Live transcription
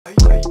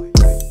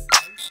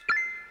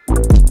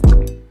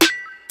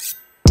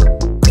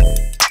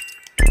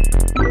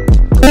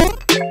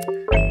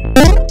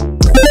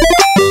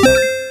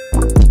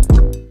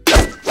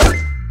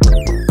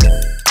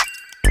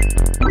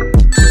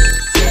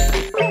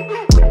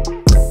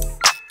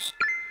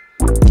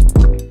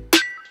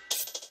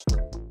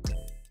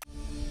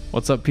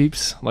What's up,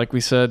 peeps? Like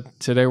we said,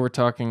 today we're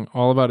talking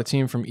all about a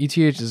team from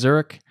ETH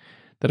Zurich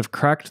that have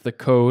cracked the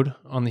code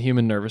on the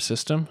human nervous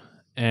system,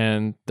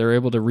 and they're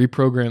able to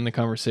reprogram the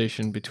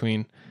conversation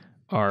between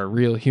our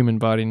real human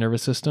body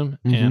nervous system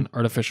and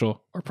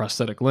artificial or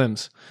prosthetic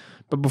limbs.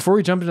 But before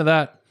we jump into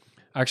that,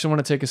 I actually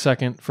want to take a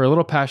second for a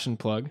little passion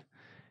plug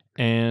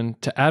and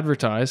to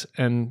advertise,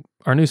 and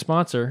our new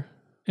sponsor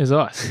is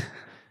us.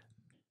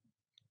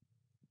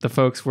 The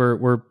folks,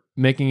 we're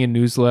making a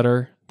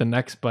newsletter, the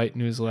Next Bite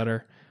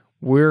newsletter.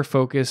 We're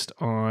focused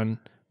on,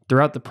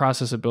 throughout the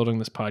process of building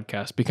this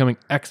podcast, becoming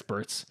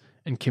experts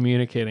in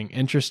communicating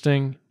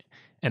interesting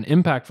and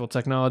impactful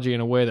technology in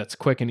a way that's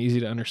quick and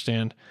easy to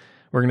understand.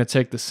 We're going to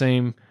take the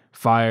same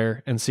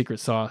fire and secret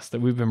sauce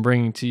that we've been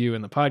bringing to you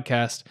in the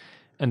podcast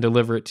and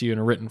deliver it to you in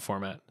a written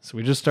format. So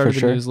we just started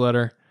the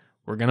newsletter.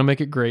 We're going to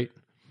make it great.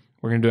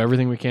 We're going to do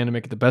everything we can to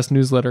make it the best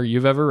newsletter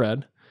you've ever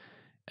read.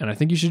 And I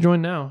think you should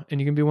join now, and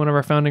you can be one of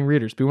our founding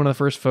readers. Be one of the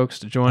first folks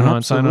to join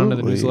on, sign on to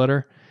the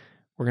newsletter.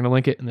 We're going to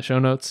link it in the show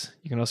notes.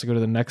 You can also go to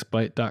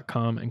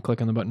thenextbite.com and click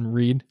on the button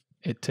read.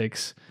 It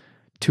takes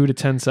 2 to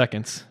 10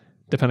 seconds,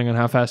 depending on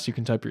how fast you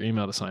can type your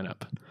email to sign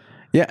up.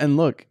 Yeah, and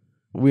look,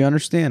 we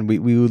understand. We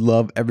would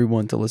love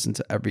everyone to listen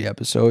to every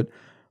episode,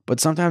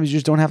 but sometimes you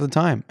just don't have the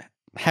time.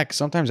 Heck,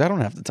 sometimes I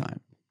don't have the time.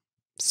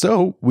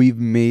 So we've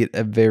made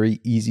a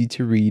very easy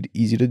to read,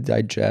 easy to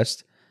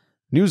digest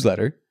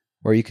newsletter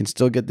where you can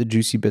still get the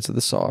juicy bits of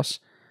the sauce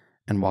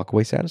and walk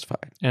away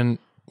satisfied. And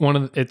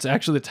it's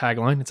actually the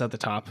tagline. It's at the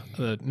top of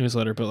the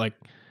newsletter, but like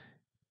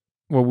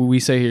what we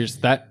say here is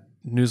that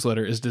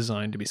newsletter is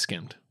designed to be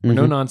skimmed. We're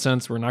no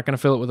nonsense. We're not going to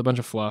fill it with a bunch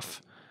of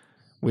fluff.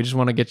 We just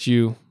want to get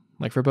you,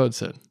 like Verbode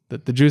said,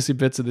 the juicy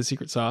bits of the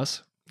secret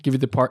sauce, give you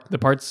the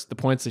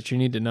points that you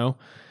need to know.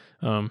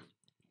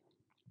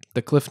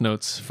 The cliff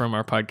notes from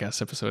our podcast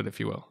episode, if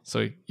you will.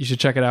 So you should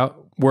check it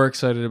out. We're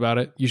excited about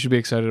it. You should be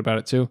excited about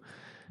it too.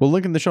 We'll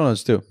link in the show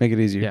notes too. Make it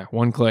easier. Yeah,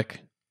 one click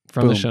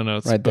from the show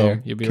notes. Right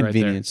there. You'll be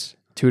Convenience. right there.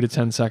 2 to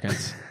 10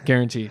 seconds.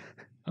 Guaranteed.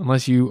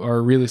 Unless you are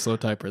a really slow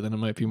typer, then it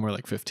might be more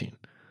like 15.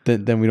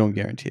 Then we don't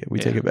guarantee it. We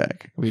take it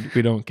back. We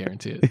don't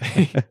guarantee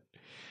it.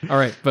 All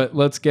right, but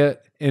let's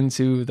get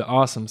into the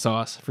awesome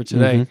sauce for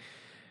today,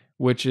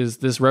 which is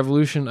this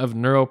revolution of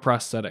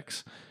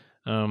neuroprosthetics.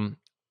 Kind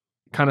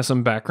of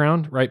some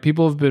background, right?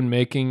 People have been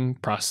making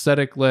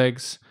prosthetic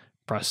legs,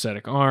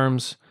 prosthetic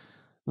arms,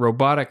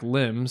 robotic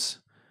limbs,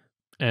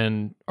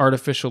 and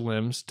artificial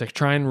limbs to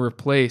try and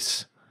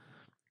replace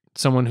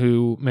someone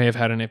who may have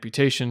had an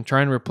amputation,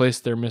 try and replace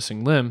their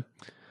missing limb.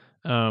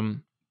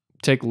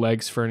 Take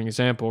legs for an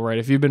example, right?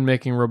 If you've been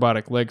making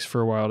robotic legs for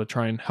a while to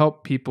try and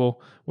help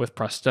people with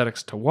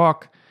prosthetics to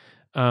walk,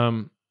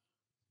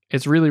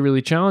 it's really,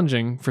 really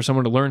challenging for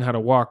someone to learn how to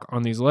walk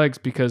on these legs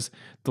because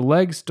the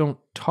legs don't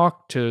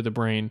talk to the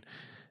brain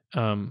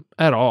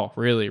at all,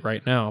 really,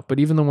 right now. But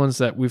even the ones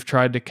that we've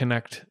tried to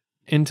connect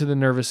into the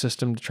nervous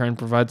system to try and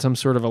provide some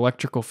sort of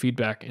electrical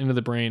feedback into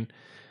the brain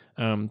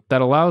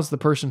that allows the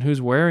person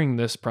who's wearing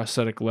this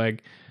prosthetic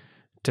leg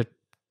to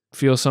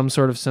feel some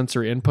sort of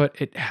sensory input,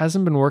 it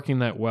hasn't been working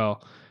that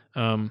well.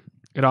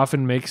 It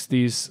often makes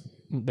these,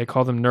 they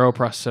call them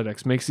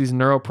neuroprosthetics, makes these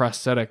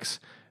neuroprosthetics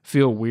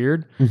feel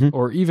weird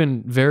or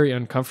even very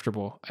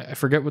uncomfortable. I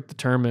forget what the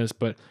term is,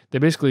 but they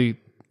basically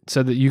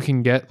said that you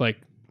can get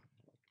like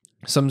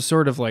some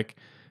sort of like,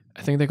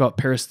 I think they call it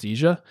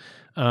paresthesia,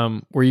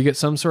 where you get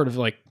some sort of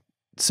like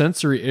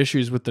sensory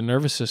issues with the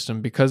nervous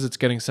system because it's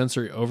getting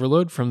sensory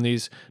overload from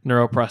these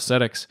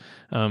neuroprosthetics.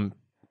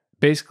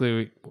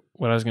 Basically,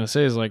 what I was going to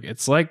say is like,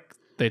 it's like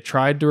they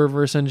tried to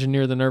reverse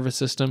engineer the nervous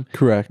system.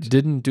 Correct.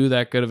 Didn't do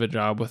that good of a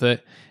job with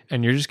it.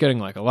 And you're just getting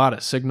like a lot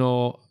of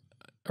signal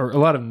or a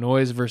lot of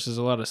noise versus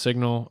a lot of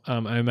signal.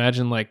 I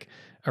imagine like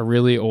a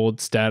really old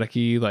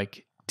staticky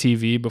like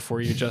TV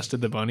before you adjusted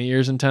the bunny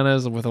ears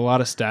antennas with a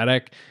lot of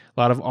static, a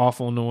lot of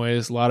awful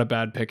noise, a lot of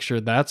bad picture.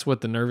 That's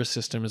what the nervous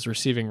system is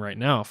receiving right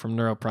now from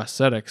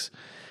neuroprosthetics.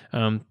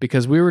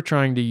 Because we were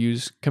trying to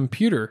use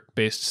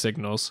computer-based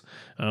signals.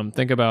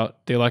 Think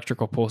about the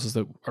electrical pulses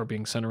that are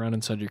being sent around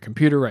inside your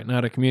computer right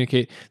now to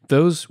communicate.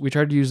 We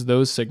tried to use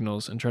those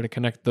signals and try to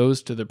connect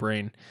those to the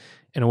brain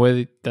in a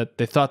way that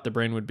they thought the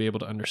brain would be able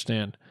to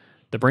understand.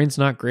 The brain's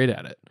not great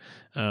at it.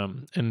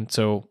 And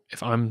so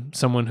if I'm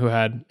someone who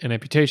had an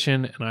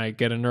amputation and I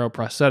get a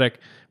neuroprosthetic,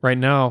 right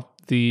now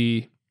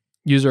the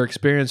user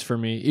experience for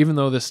me, even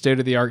though the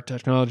state-of-the-art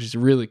technology is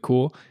really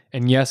cool,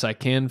 and yes, I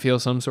can feel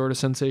some sort of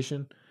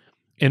sensation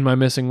in my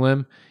missing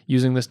limb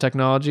using this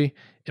technology,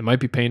 it might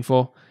be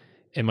painful.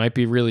 It might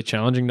be really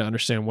challenging to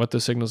understand what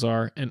those signals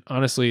are. And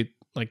honestly,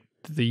 like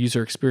the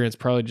user experience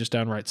probably just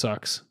downright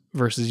sucks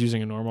versus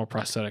using a normal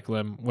prosthetic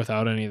limb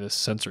without any of this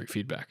sensory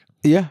feedback.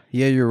 Yeah,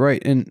 you're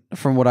right. And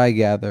from what I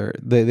gather,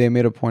 they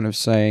made a point of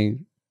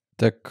saying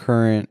the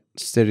current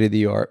state of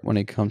the art when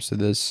it comes to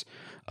this,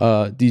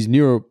 these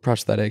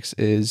neuroprosthetics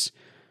is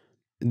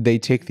they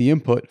take the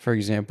input. For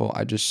example,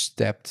 I just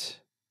stepped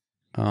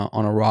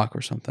on a rock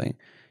or something.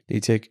 They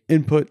take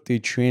input, they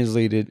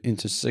translate it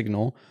into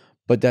signal,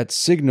 but that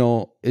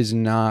signal is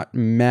not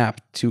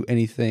mapped to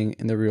anything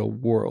in the real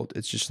world.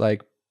 It's just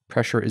like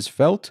pressure is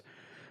felt.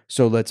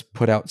 So let's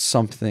put out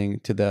something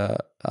to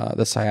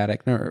the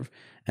sciatic nerve.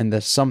 And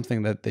the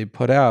something that they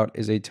put out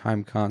is a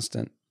time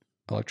constant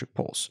electric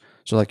pulse.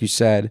 So like you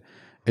said,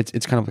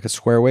 it's kind of like a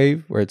square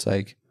wave where it's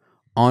like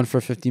on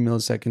for 50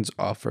 milliseconds,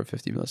 off for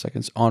 50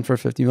 milliseconds, on for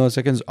 50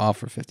 milliseconds, off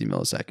for 50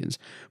 milliseconds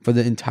for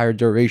the entire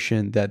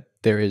duration that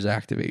there is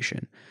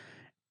activation.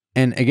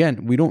 And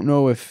again, we don't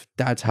know if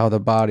that's how the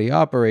body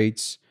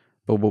operates,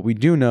 but what we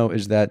do know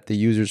is that the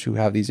users who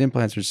have these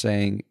implants are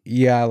saying,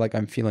 yeah, like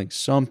I'm feeling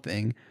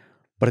something,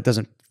 but it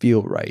doesn't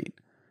feel right.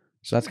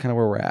 So that's kind of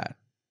where we're at.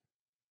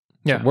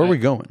 Yeah. So where are we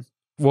going?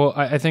 Well,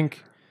 I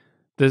think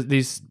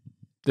this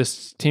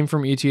team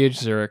from ETH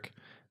Zurich,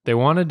 they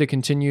wanted to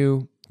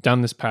continue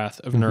down this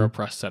path of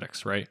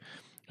neuroprosthetics, right?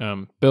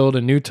 Build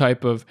a new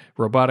type of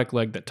robotic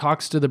leg that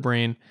talks to the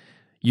brain,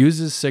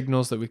 uses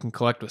signals that we can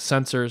collect with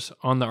sensors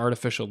on the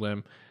artificial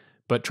limb,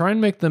 but try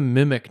and make them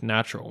mimic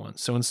natural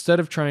ones. So instead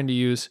of trying to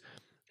use,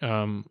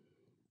 like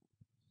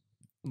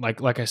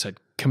I said,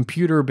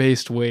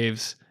 computer-based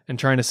waves and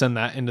trying to send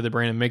that into the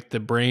brain and make the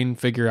brain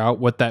figure out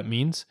what that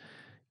means,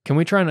 can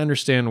we try and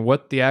understand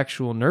what the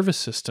actual nervous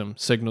system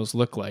signals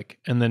look like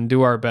and then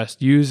do our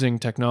best using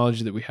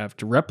technology that we have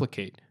to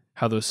replicate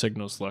how those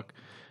signals look?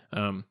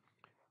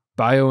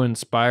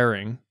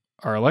 Bio-inspiring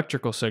our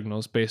electrical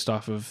signals based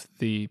off of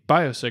the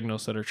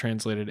biosignals that are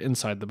translated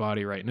inside the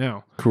body right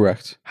now.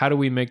 Correct. How do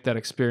we make that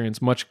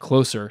experience much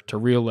closer to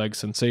real leg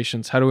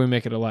sensations? How do we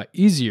make it a lot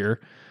easier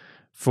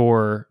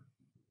for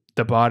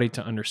the body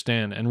to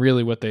understand? And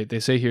really what they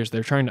say here is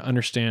they're trying to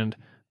understand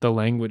the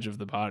language of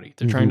the body.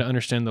 They're trying to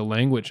understand the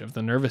language of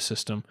the nervous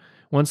system.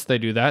 Once they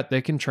do that,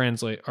 they can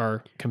translate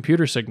our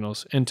computer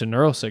signals into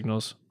neural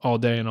signals all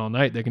day and all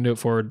night. They can do it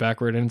forward,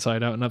 backward,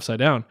 inside out, and upside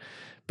down.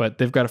 But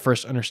they've got to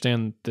first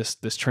understand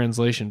this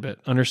translation bit.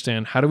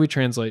 Understand, how do we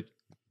translate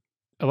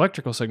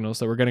electrical signals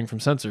that we're getting from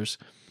sensors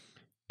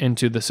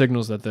into the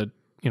signals that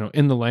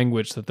in the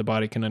language that the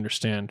body can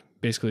understand,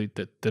 basically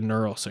the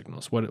neural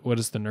signals. What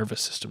is the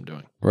nervous system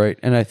doing? Right.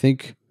 And I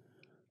think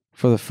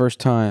for the first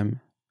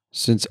time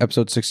since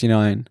episode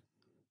 69,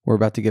 we're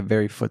about to get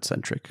very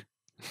foot-centric.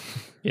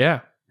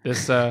 Yeah.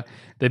 This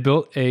they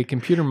built a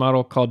computer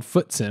model called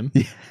FootSim,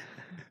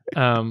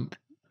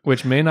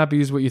 which may not be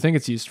used what you think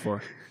it's used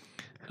for.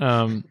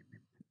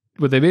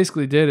 What they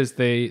basically did is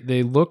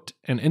they looked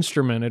and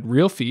instrumented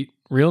real feet,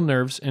 real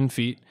nerves and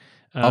feet.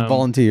 Of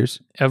volunteers.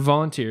 Of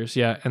volunteers,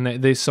 yeah. And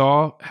they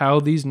saw how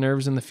these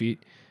nerves in the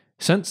feet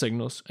sent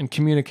signals and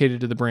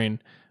communicated to the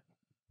brain.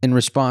 In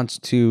response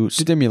to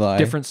stimuli.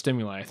 Different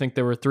stimuli. I think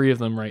there were 3 of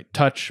them, right?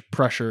 Touch,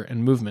 pressure,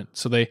 and movement.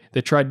 So they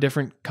tried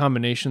different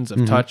combinations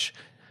of touch,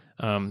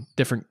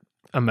 different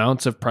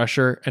amounts of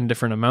pressure, and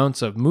different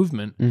amounts of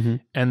movement,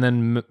 and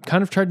then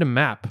kind of tried to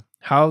map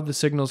how the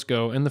signals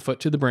go in the foot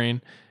to the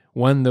brain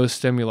when those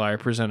stimuli are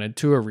presented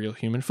to a real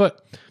human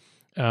foot.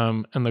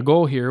 And the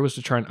goal here was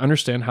to try and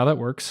understand how that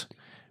works,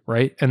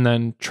 right? And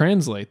then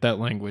translate that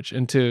language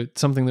into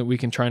something that we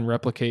can try and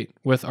replicate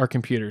with our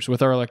computers,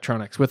 with our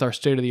electronics, with our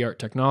state-of-the-art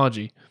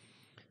technology,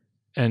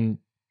 and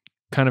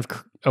kind of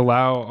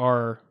allow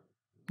our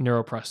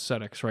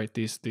neuroprosthetics, right?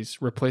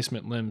 These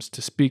replacement limbs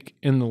to speak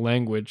in the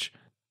language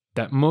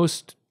that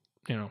most,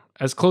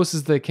 as close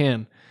as they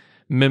can,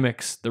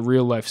 mimics the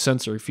real-life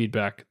sensory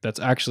feedback that's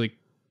actually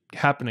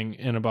happening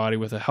in a body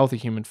with a healthy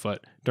human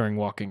foot during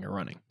walking or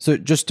running. So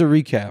just to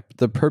recap,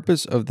 the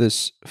purpose of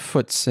this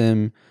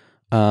FootSim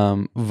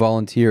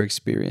volunteer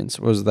experience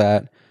was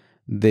that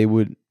they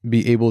would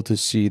be able to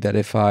see that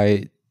if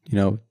I,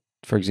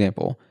 for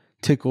example,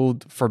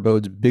 tickled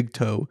Farbode's big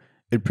toe,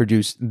 it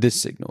produced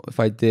this signal. If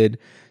I did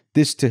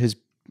this to his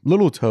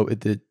little toe,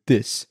 it did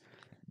this.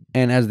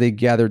 And as they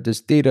gathered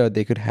this data,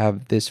 they could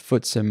have this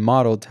FootSim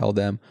model tell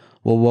them,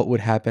 well, what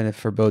would happen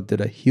if Farbode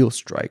did a heel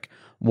strike?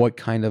 What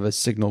kind of a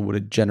signal would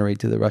it generate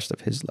to the rest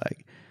of his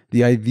leg?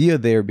 The idea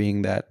there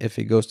being that if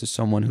it goes to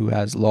someone who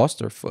has lost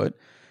their foot,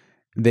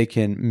 they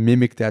can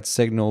mimic that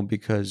signal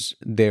because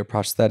their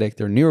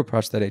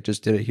neuroprosthetic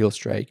just did a heel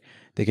strike.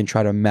 They can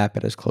try to map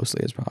it as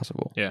closely as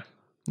possible. Yeah,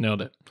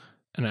 nailed it.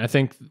 And I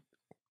think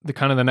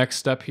the next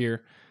step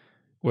here,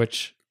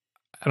 which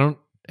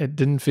it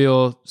didn't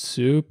feel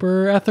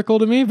super ethical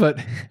to me, but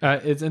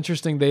it's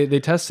interesting. They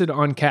tested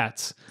on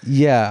cats.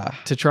 Yeah.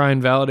 To try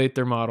and validate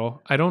their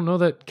model. I don't know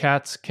that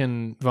cats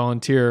can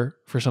volunteer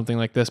for something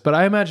like this, but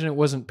I imagine it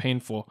wasn't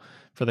painful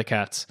for the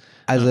cats.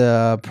 As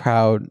a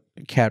proud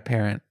cat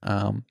parent,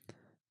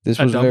 this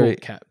was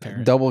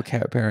double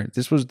cat parent.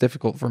 This was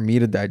difficult for me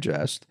to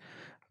digest.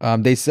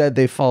 They said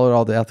they followed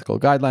all the ethical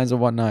guidelines and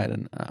whatnot,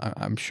 and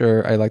I'm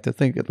sure I like to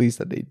think at least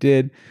that they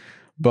did,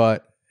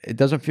 but it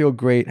doesn't feel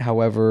great.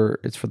 However,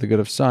 it's for the good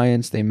of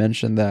science. They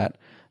mentioned that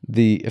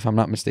if I'm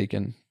not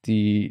mistaken,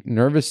 the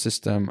nervous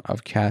system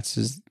of cats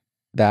is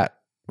that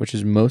which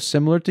is most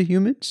similar to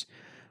humans,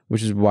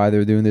 which is why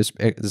they're doing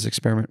this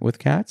experiment with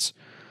cats.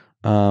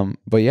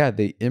 But yeah,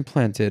 they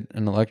implanted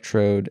an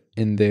electrode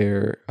in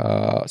their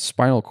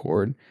spinal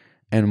cord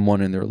and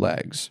one in their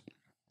legs.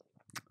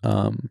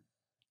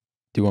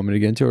 Do you want me to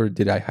get into it, or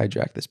did I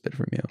hijack this bit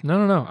from you?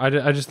 No.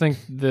 I just think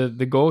the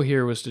goal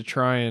here was to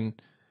try and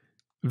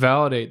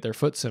validate their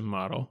foot sim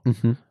model,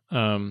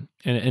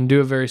 and do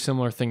a very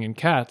similar thing in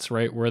cats,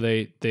 right? Where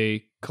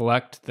they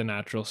collect the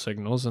natural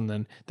signals and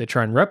then they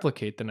try and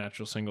replicate the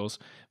natural signals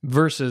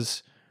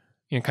versus,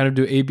 kind of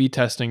do A/B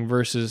testing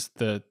versus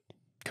the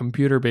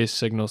computer-based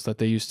signals that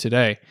they use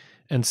today,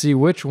 and see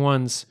which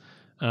ones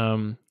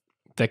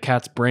the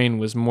cat's brain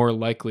was more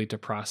likely to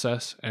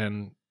process.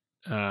 And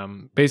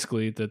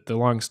basically, the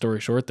long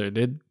story short, they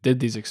did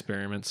these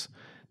experiments.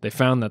 They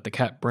found that the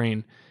cat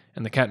brain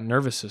and the cat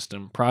nervous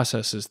system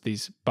processes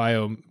these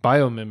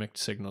biomimicked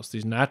signals,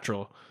 these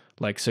natural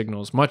like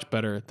signals, much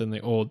better than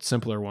the old,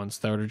 simpler ones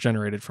that are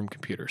generated from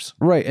computers.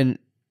 Right. And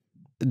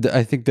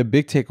I think the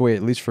big takeaway,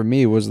 at least for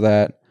me, was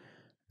that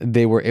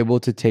they were able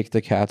to take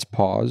the cat's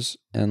paws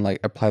and like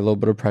apply a little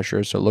bit of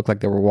pressure so it looked like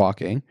they were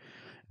walking.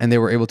 And they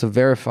were able to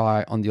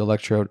verify on the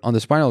electrode on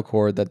the spinal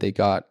cord that they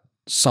got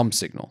some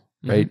signal,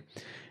 right?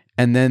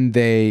 And then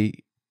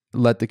they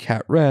let the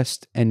cat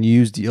rest and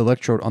use the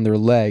electrode on their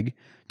leg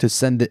to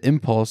send the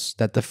impulse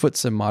that the foot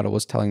sim model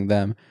was telling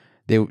them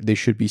they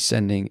should be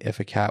sending if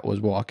a cat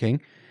was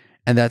walking.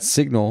 And that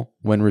signal,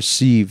 when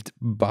received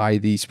by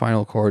the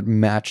spinal cord,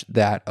 matched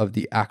that of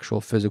the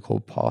actual physical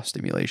paw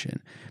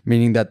stimulation,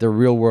 meaning that the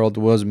real world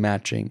was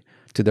matching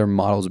to their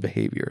model's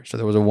behavior. So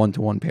there was a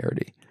one-to-one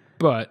parity.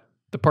 But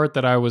the part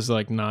that I was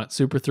like not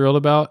super thrilled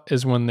about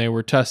is when they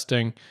were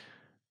testing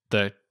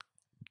the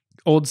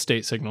old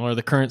state signal or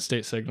the current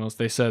state signals.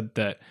 They said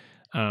that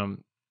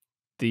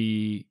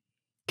the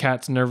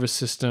cat's nervous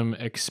system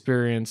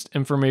experienced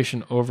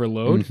information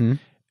overload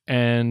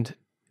and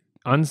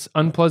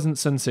unpleasant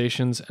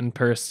sensations and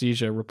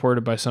paresthesia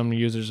reported by some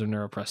users of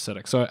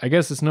neuroprosthetics. So I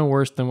guess it's no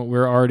worse than what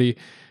we're already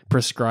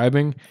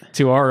prescribing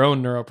to our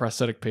own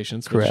neuroprosthetic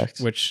patients,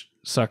 which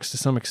sucks to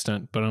some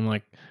extent. But I'm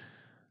like,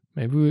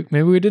 maybe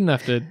we didn't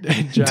have to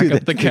jack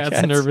up the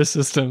cat's nervous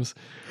systems.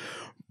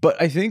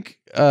 But I think,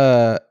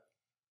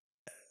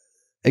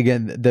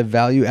 again, the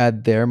value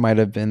add there might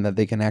have been that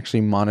they can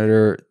actually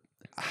monitor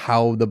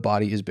how the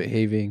body is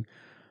behaving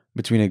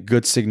between a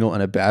good signal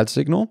and a bad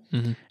signal.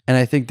 And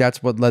I think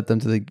that's what led them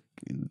to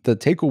the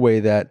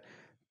takeaway that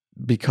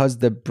because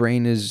the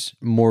brain is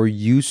more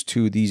used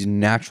to these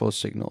natural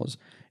signals,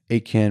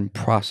 it can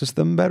process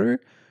them better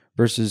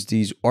versus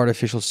these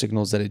artificial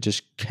signals that it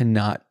just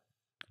cannot,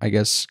 I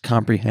guess,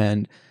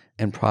 comprehend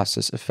and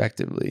process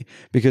effectively.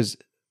 Because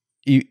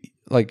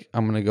like,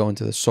 I'm going to go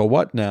into the so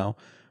what now.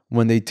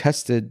 When they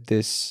tested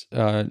this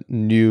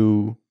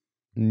new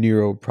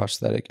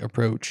neuroprosthetic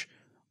approach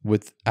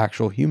with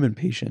actual human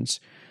patients,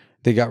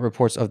 they got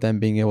reports of them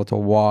being able to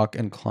walk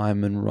and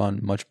climb and run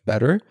much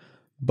better,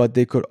 but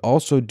they could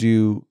also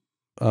do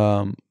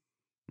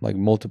like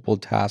multiple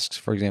tasks,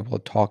 for example,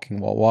 talking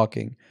while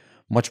walking,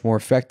 much more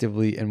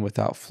effectively and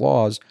without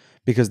flaws,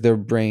 because their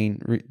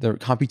brain, their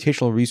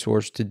computational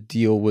resource to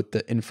deal with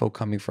the info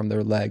coming from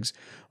their legs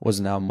was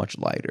now much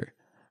lighter,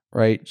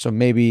 right? So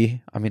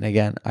maybe, I mean,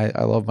 again,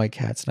 I love my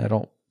cats and I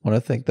don't want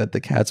to think that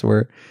the cats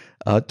were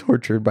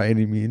tortured by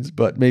any means,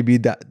 but maybe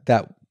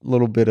that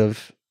little bit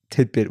of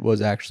tidbit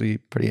was actually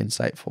pretty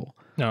insightful.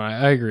 No,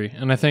 I agree.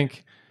 And I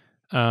think,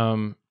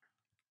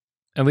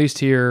 at least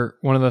here,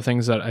 one of the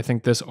things that I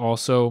think this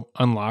also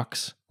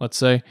unlocks, let's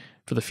say,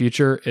 for the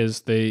future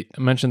is they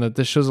mentioned that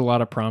this shows a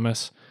lot of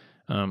promise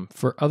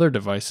for other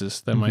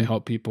devices that might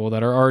help people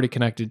that are already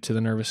connected to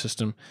the nervous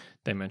system.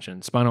 They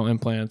mentioned spinal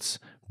implants,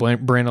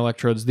 brain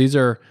electrodes. These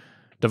are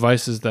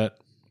devices that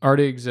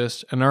already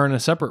exist and are in a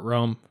separate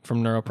realm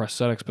from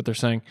neuroprosthetics, but they're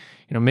saying,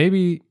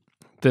 maybe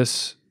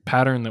this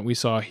pattern that we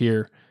saw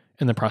here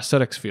in the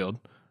prosthetics field,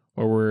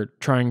 where we're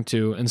trying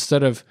to,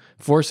 instead of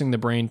forcing the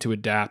brain to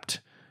adapt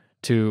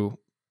to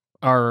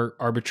our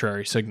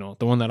arbitrary signal,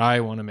 the one that I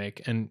want to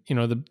make, and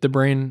the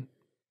brain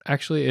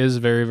actually is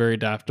very, very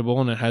adaptable,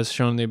 and it has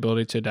shown the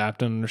ability to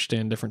adapt and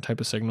understand different type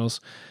of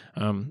signals.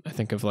 I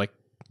think of like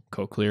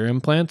cochlear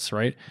implants,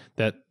 right?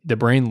 That the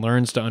brain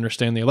learns to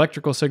understand the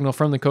electrical signal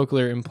from the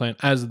cochlear implant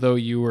as though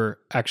you were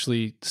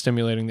actually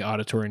stimulating the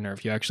auditory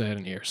nerve. You actually had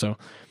an ear. So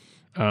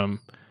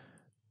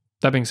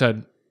that being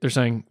said, they're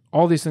saying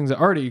all these things that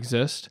already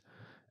exist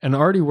and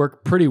already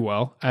work pretty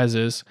well as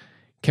is,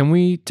 can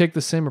we take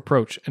the same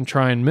approach and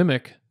try and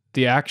mimic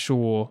the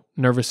actual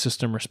nervous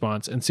system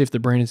response and see if the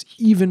brain is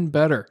even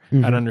better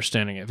at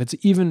understanding it, if it's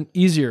even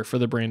easier for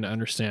the brain to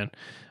understand?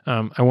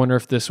 I wonder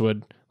if this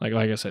would, like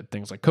I said,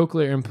 things like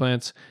cochlear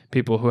implants,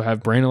 people who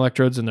have brain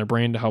electrodes in their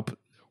brain to help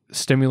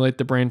stimulate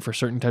the brain for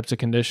certain types of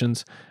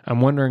conditions. I'm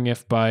wondering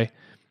if by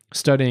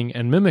studying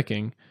and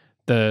mimicking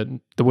the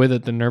way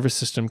that the nervous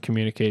system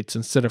communicates,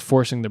 instead of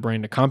forcing the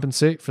brain to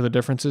compensate for the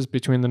differences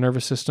between the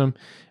nervous system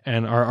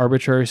and our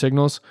arbitrary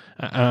signals,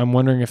 I'm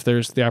wondering if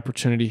there's the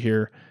opportunity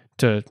here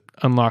to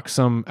unlock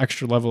some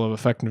extra level of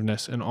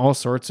effectiveness in all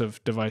sorts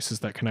of devices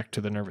that connect to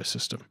the nervous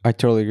system. I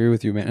totally agree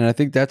with you, man. And I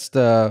think that's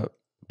the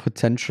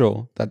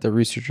potential that the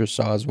researchers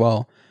saw as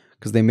well,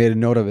 because they made a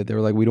note of it. They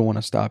were like, we don't want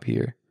to stop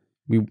here.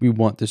 We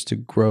want this to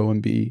grow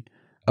and be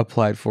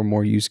applied for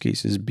more use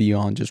cases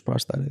beyond just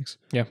prosthetics.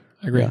 Yeah,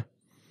 I agree. Yeah.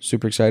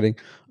 super exciting.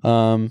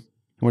 Want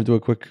to do a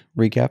quick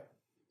recap?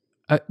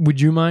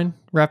 Would you mind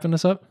wrapping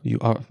us up? You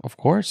are, of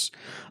course.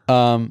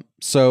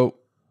 So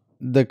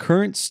the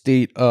current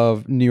state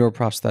of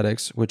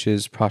neuroprosthetics, which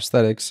is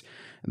prosthetics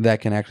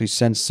that can actually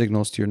send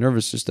signals to your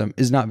nervous system,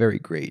 is not very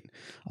great.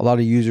 A lot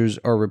of users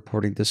are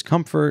reporting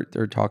discomfort.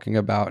 They're talking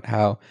about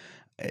how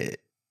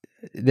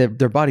their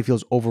body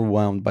feels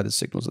overwhelmed by the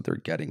signals that they're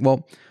getting.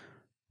 Well,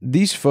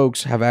 these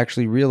folks have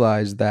actually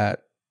realized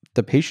that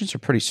the patients are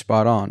pretty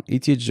spot on.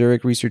 ETH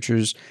Zurich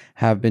researchers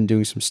have been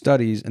doing some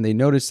studies, and they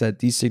noticed that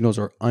these signals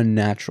are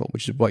unnatural,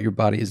 which is what your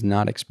body is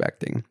not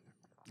expecting.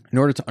 In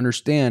order to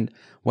understand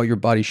what your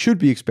body should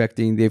be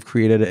expecting, they've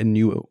created a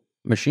new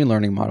machine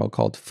learning model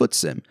called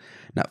FootSim.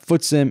 Now,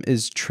 FootSim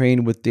is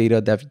trained with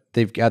data that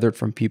they've gathered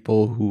from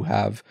people who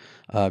have,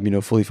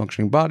 fully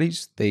functioning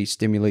bodies. They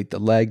stimulate the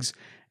legs,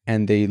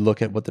 and they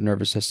look at what the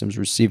nervous system is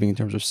receiving in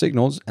terms of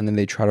signals, and then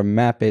they try to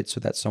map it so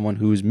that someone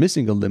who is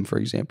missing a limb, for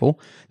example,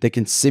 they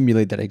can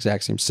simulate that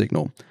exact same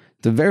signal.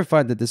 To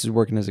verify that this is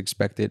working as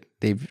expected,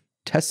 they've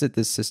tested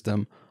this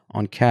system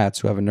on cats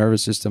who have a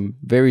nervous system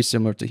very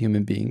similar to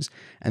human beings,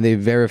 and they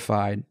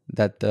verified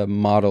that the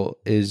model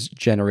is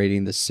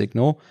generating the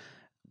signal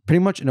pretty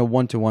much in a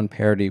one-to-one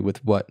parity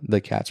with what the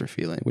cats are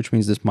feeling, which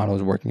means this model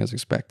is working as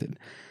expected.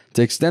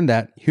 To extend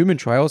that, human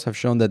trials have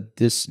shown that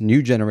this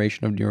new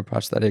generation of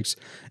neuroprosthetics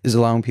is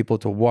allowing people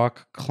to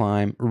walk,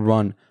 climb,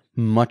 run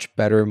much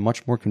better,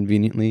 much more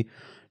conveniently,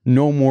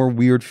 no more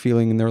weird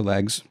feeling in their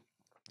legs.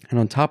 And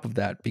on top of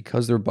that,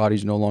 because their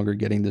body's no longer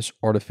getting this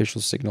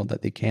artificial signal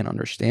that they can't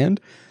understand,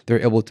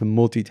 they're able to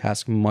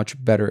multitask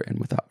much better and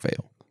without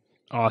fail.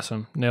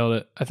 Awesome. Nailed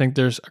it. I think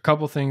there's a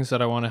couple things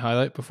that I want to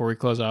highlight before we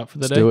close out for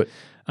the day. Do it.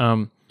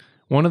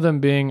 One of them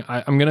being,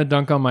 I'm going to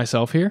dunk on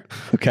myself here.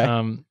 Okay.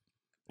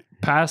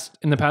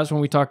 In the past when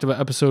we talked about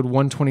episode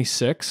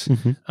 126,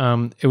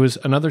 it was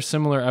another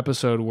similar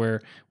episode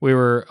where we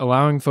were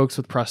allowing folks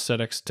with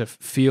prosthetics to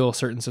feel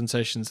certain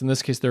sensations. In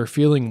this case, they were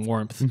feeling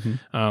warmth.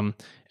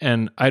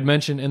 And I'd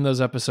mentioned in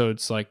those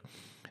episodes,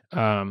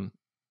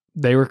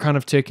 they were kind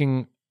of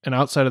taking an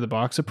outside of the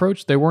box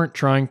approach. They weren't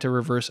trying to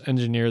reverse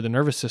engineer the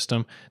nervous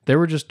system. They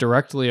were just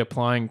directly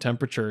applying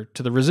temperature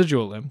to the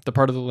residual limb, the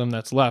part of the limb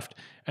that's left,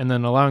 and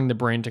then allowing the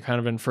brain to kind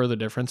of infer the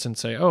difference and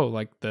say, oh,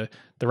 like the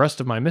rest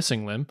of my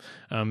missing limb,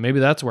 maybe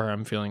that's where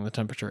I'm feeling the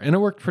temperature. And it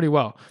worked pretty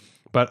well.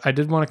 But I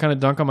did want to kind of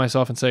dunk on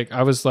myself and say,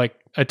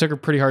 I took a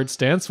pretty hard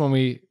stance when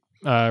we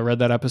read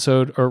that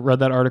episode or read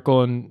that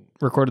article and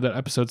recorded that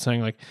episode saying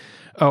like,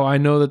 oh, I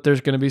know that there's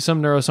going to be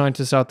some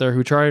neuroscientists out there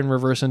who try and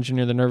reverse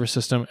engineer the nervous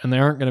system and they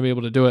aren't going to be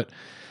able to do it.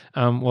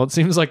 Well, it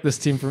seems like this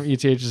team from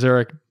ETH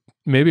Zurich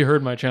maybe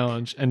heard my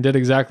challenge and did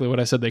exactly what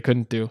I said they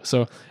couldn't do.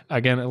 So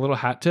again, a little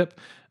hat tip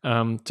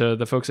to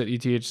the folks at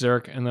ETH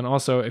Zurich. And then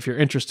also, if you're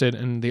interested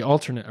in the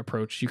alternate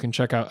approach, you can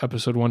check out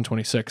episode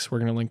 126. We're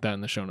going to link that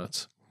in the show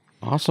notes.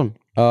 Awesome.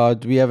 Do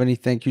we have any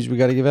thank yous we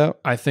got to give out?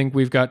 I think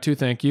we've got 2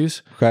 thank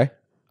yous. Okay.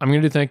 I'm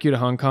going to do thank you to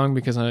Hong Kong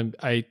because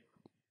I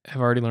have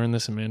already learned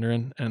this in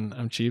Mandarin and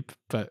I'm cheap,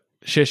 but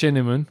Xie xie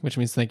ni mun, which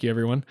means thank you,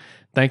 everyone.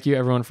 Thank you,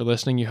 everyone, for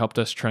listening. You helped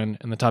us trend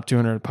in the top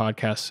 200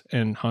 podcasts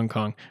in Hong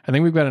Kong. I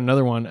think we've got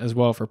another one as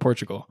well for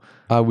Portugal.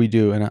 We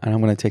do, and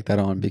I'm going to take that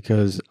on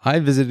because I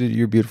visited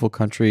your beautiful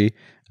country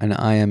and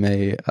I am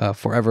a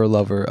forever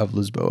lover of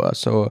Lisboa.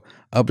 So,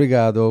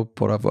 obrigado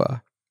por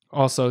avoir.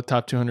 Also,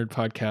 top 200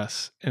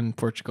 podcasts in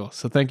Portugal.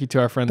 So thank you to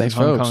our friends in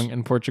Hong Kong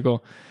and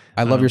Portugal.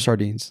 I love your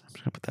sardines. I'm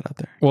just going to put that out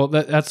there. Well,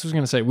 that's what I was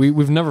going to say.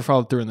 We've never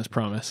followed through on this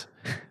promise.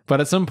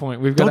 But at some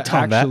point, we've got to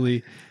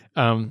actually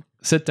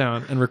sit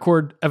down and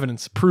record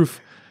evidence, proof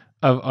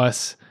of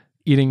us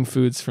eating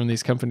foods from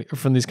these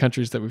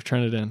countries that we've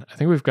trended in. I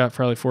think we've got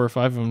probably 4 or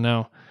 5 of them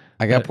now.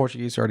 I got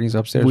Portuguese sardines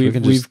upstairs.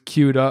 We've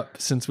queued up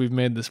since we've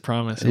made this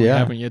promise and we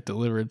haven't yet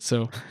delivered.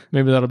 So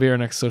maybe that'll be our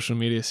next social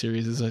media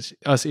series is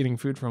us eating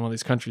food from all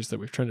these countries that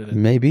we've trended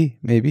in. Maybe.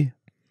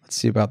 Let's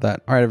see about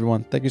that. All right,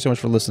 everyone. Thank you so much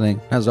for listening.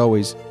 As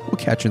always, we'll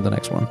catch you in the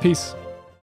next one. Peace.